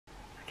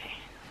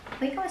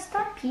We gonna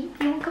start, Pete?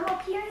 You wanna come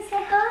up here and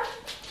say hi?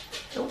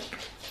 Nope.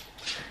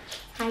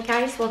 Hi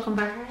guys, welcome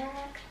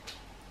back.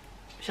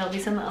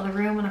 Shelby's in the other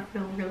room and I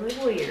feel really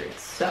weird,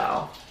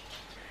 so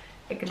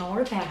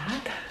ignore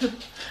that.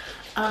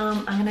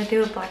 I'm gonna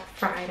do a Black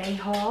Friday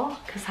haul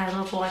because I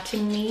love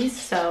watching these.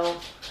 So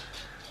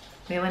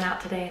we went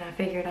out today and I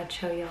figured I'd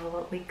show y'all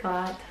what we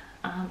got.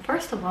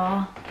 First of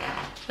all,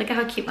 look at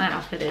how cute my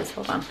outfit is.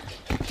 Hold on.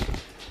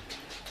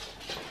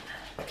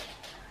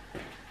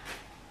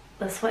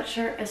 The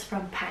sweatshirt is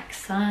from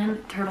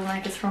PacSun,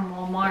 turtleneck is from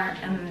Walmart,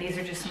 and then these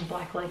are just some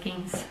black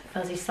leggings,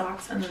 fuzzy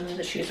socks, and then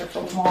the shoes are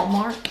from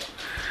Walmart.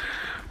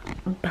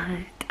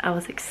 But I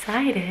was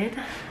excited.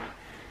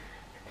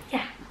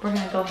 Yeah, we're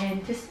gonna go ahead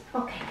and just,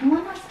 okay, come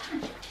on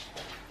outside.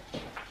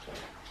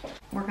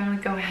 We're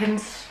gonna go ahead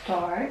and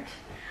start.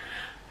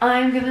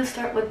 I'm gonna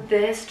start with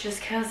this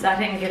just because I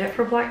didn't get it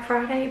for Black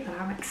Friday, but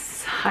I'm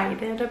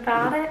excited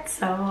about it.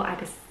 So I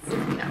just,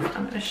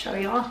 I'm gonna show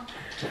y'all.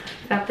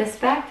 Got this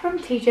bag from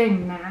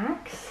TJ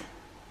Maxx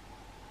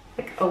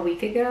like a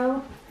week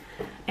ago,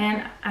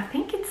 and I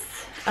think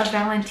it's a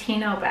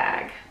Valentino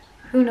bag.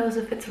 Who knows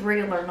if it's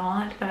real or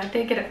not, but I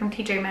did get it from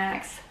TJ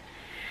Maxx,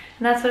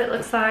 and that's what it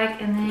looks like.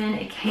 And then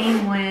it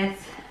came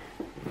with,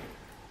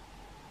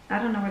 I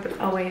don't know where the,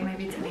 oh wait,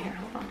 maybe it's in here,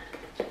 hold on.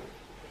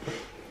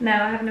 No,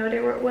 I have no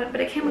idea where it went, but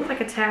it came with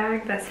like a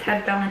tag that's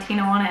had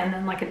Valentino on it and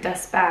then like a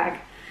dust bag.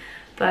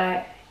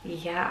 But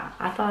yeah,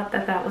 I thought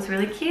that that was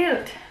really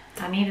cute.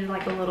 I needed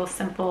like a little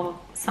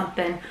simple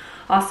something.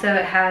 Also,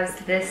 it has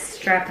this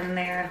strap in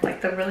there,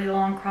 like the really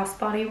long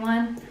crossbody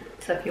one.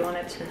 So if you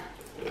wanted to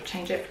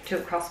change it to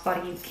a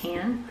crossbody, you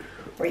can,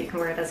 or you can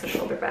wear it as a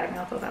shoulder bag. And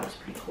I thought that was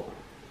pretty cool.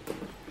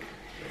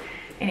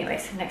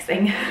 Anyways, next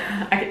thing,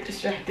 I get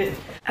distracted.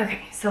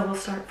 Okay, so we'll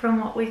start from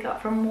what we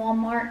got from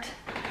Walmart.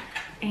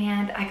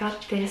 And I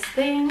got this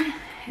thing.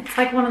 It's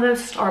like one of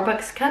those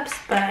Starbucks cups,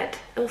 but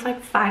it was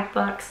like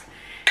 $5.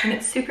 And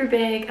it's super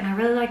big, and I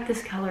really like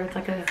this color. It's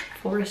like a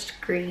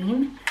forest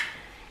green.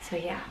 So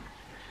yeah,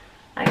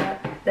 I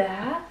got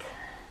that.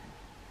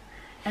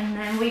 And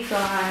then we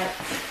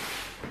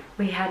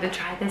had to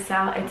try this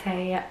out. It's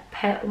a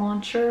pet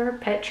launcher,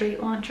 pet treat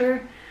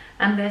launcher.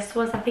 And this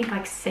was, I think,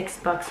 like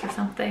 $6 or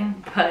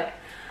something, but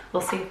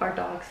we'll see if our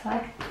dogs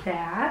like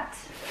that.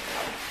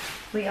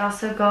 We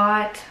also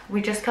got,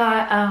 we just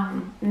got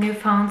new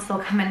phones. They'll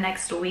come in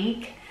next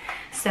week.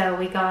 So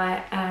we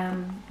got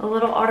a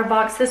little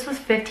OtterBox. This was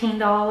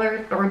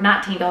 $15 or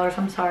 $19,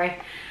 I'm sorry.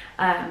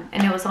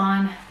 And it was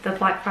on the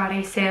Black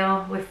Friday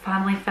sale. We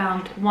finally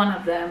found one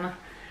of them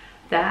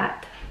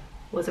that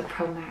was a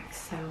Pro Max.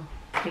 So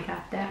we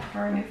got that for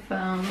our new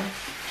phone.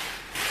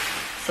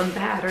 Some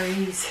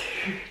batteries.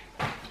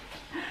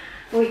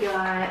 We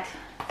got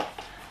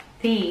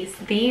these.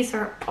 These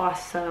are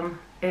awesome.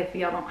 If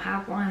y'all don't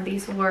have one,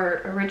 these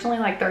were originally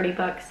like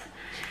 $30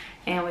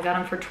 and we got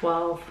them for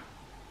 $12.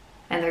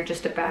 And they're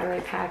just a battery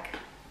pack,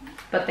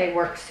 but they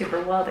work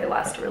super well. They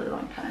last a really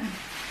long time.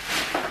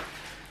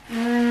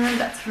 And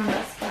that's from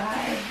Best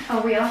Buy.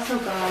 Oh, we also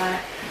got,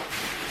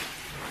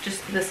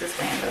 just, this is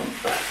random,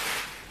 but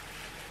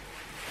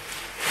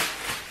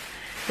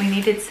we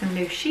needed some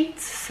new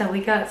sheets. So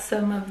we got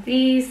some of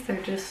these.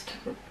 They're just,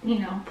 you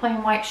know,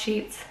 plain white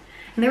sheets.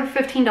 And they were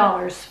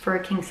 $15 for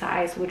a king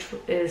size, which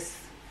is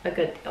a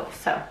good deal.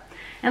 So,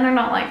 and they're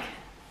not like,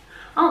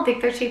 I don't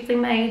think they're cheaply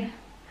made.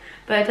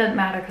 But it doesn't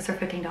matter because they're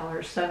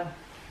 $15, so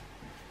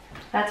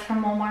that's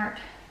from Walmart.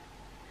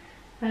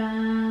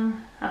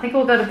 I think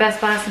we'll go to Best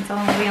Buy since we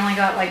only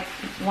got like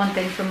one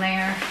thing from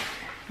there.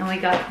 And we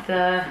got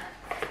the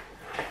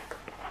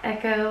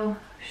Echo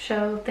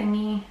Show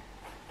thingy.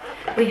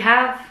 We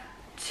have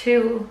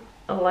 2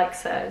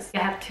 Alexas. I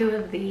have 2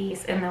 of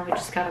these, and then we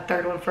just got a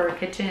 3rd one for our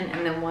kitchen,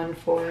 and then one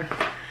for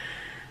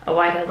a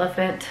white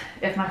elephant.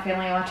 If my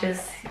family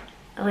watches,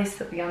 at least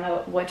y'all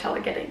know what y'all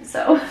are getting,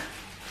 so.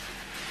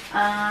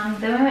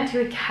 Then we went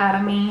to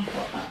Academy,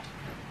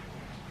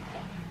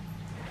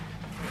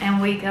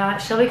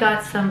 and Shelby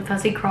got some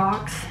fuzzy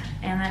Crocs,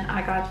 and then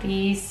I got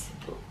these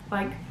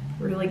like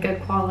really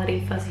good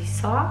quality fuzzy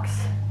socks.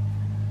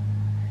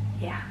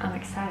 Yeah, I'm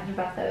excited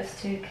about those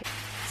too.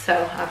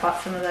 So I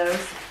bought some of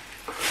those.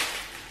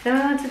 Then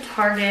we went to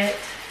Target,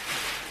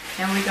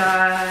 and we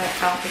got, I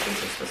don't think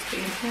these are supposed to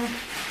be in here,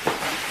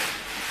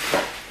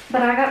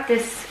 but I got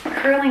this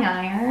curling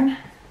iron.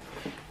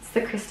 It's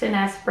the Kristen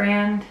S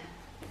brand.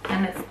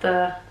 And it's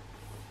the,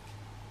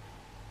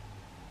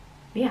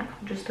 yeah,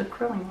 just a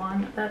curling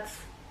one. That's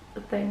the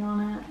thing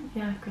on it.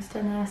 Yeah,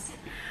 Kristen S.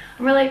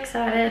 I'm really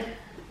excited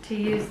to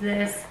use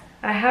this.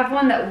 I have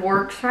one that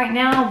works right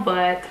now,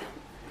 but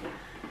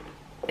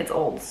it's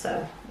old,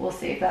 so we'll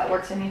see if that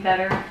works any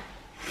better.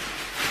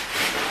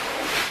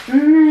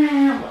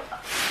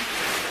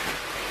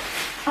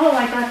 Oh,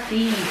 I got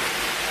these.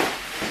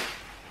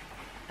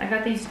 I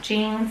got these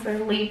jeans. They're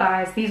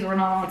Levi's. These were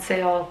not on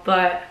sale,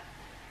 but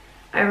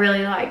I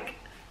really like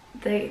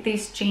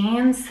these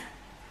jeans,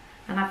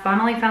 and I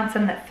finally found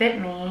some that fit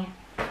me,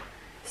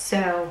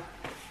 so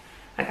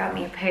I got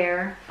me a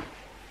pair.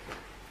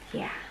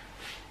 Yeah.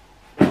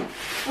 What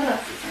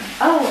else is in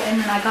Oh, and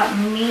then I got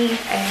me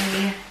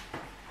a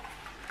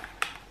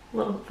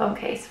little phone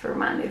case for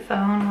my new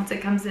phone. Once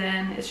it comes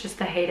in, it's just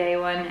the Heyday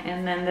one.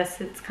 And then this,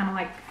 it's kind of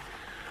like,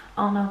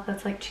 I don't know if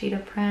that's like cheetah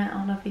print. I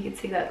don't know if you can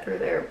see that through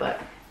there, but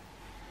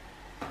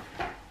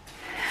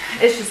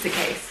it's just a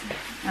case.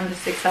 I'm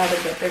just excited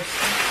that there's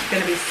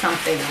gonna be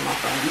something on my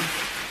phone.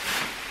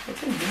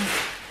 What's in here?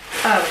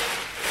 Oh.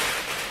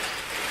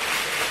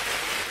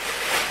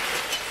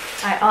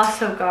 I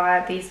also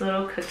got these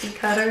little cookie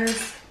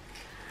cutters.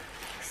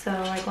 So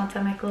like once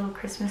I make little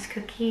Christmas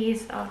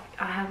cookies, I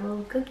have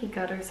little cookie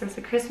cutters. There's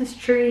a Christmas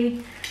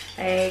tree,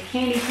 a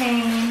candy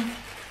cane.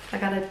 I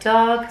got a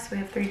dog, because we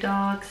have 3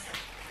 dogs.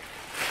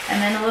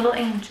 And then a little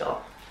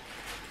angel.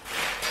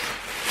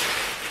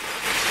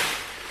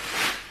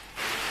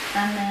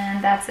 And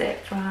then that's it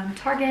from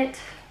Target.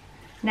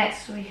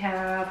 Next we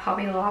have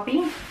Hobby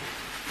Lobby.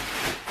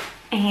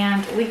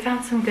 And we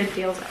found some good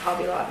deals at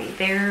Hobby Lobby.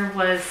 There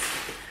was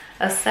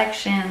a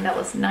section that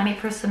was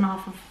 90%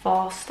 off of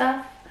fall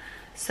stuff.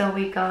 So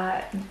we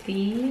got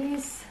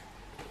these,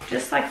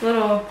 just like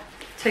little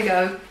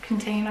to-go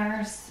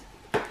containers.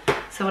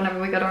 So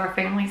whenever we go to our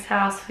family's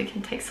house, we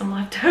can take some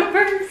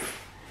leftovers.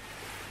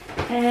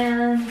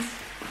 And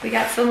we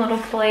got some little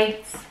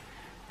plates.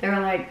 They were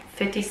like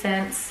 50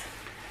 cents.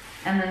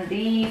 And then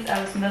these I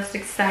was most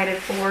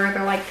excited for.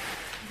 They're like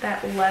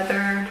that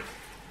leather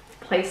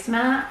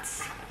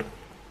placemats.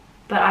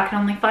 But I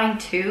can only find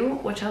 2,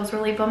 which I was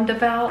really bummed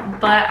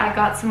about. But I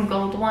got some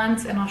gold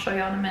ones, and I'll show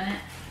you in a minute.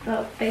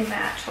 Oh, they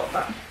match. Hold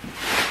on.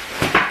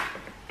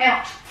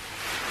 Ouch.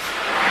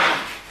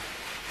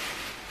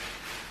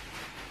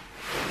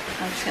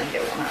 I'm just gonna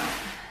get one out.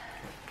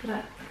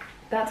 But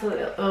that's what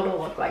it'll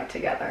look like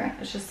together.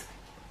 It's just,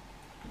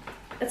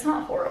 it's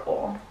not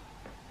horrible.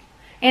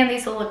 And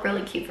these will look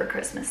really cute for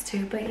Christmas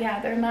too. But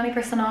yeah, they're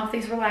 90% off.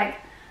 These were like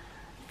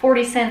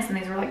 40 cents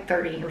and these were like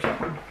 30 or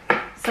something.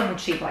 Something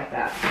cheap like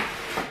that.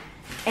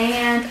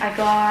 And I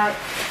got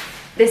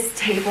this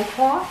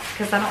tablecloth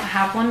because I don't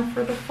have one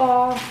for the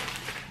fall.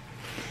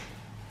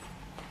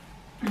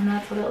 And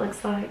that's what it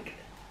looks like.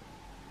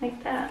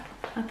 Like that.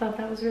 I thought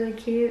that was really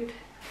cute.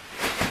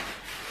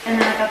 And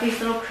then I got these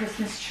little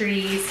Christmas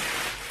trees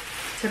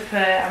to put.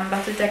 I'm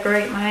about to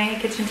decorate my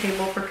kitchen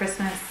table for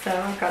Christmas, so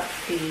I got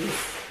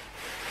these.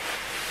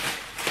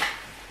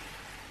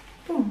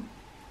 Boom.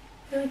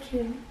 Really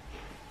cute.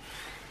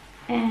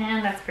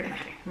 And that's pretty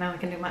much it. Now I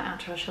can do my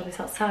outro. Show this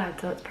outside,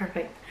 so it's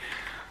perfect.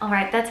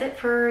 Alright, that's it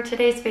for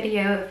today's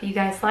video. If you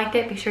guys liked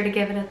it, be sure to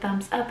give it a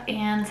thumbs up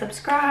and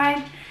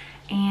subscribe.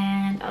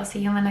 And I'll see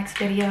you in the next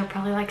video,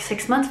 probably like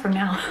 6 months from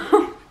now.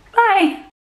 Bye!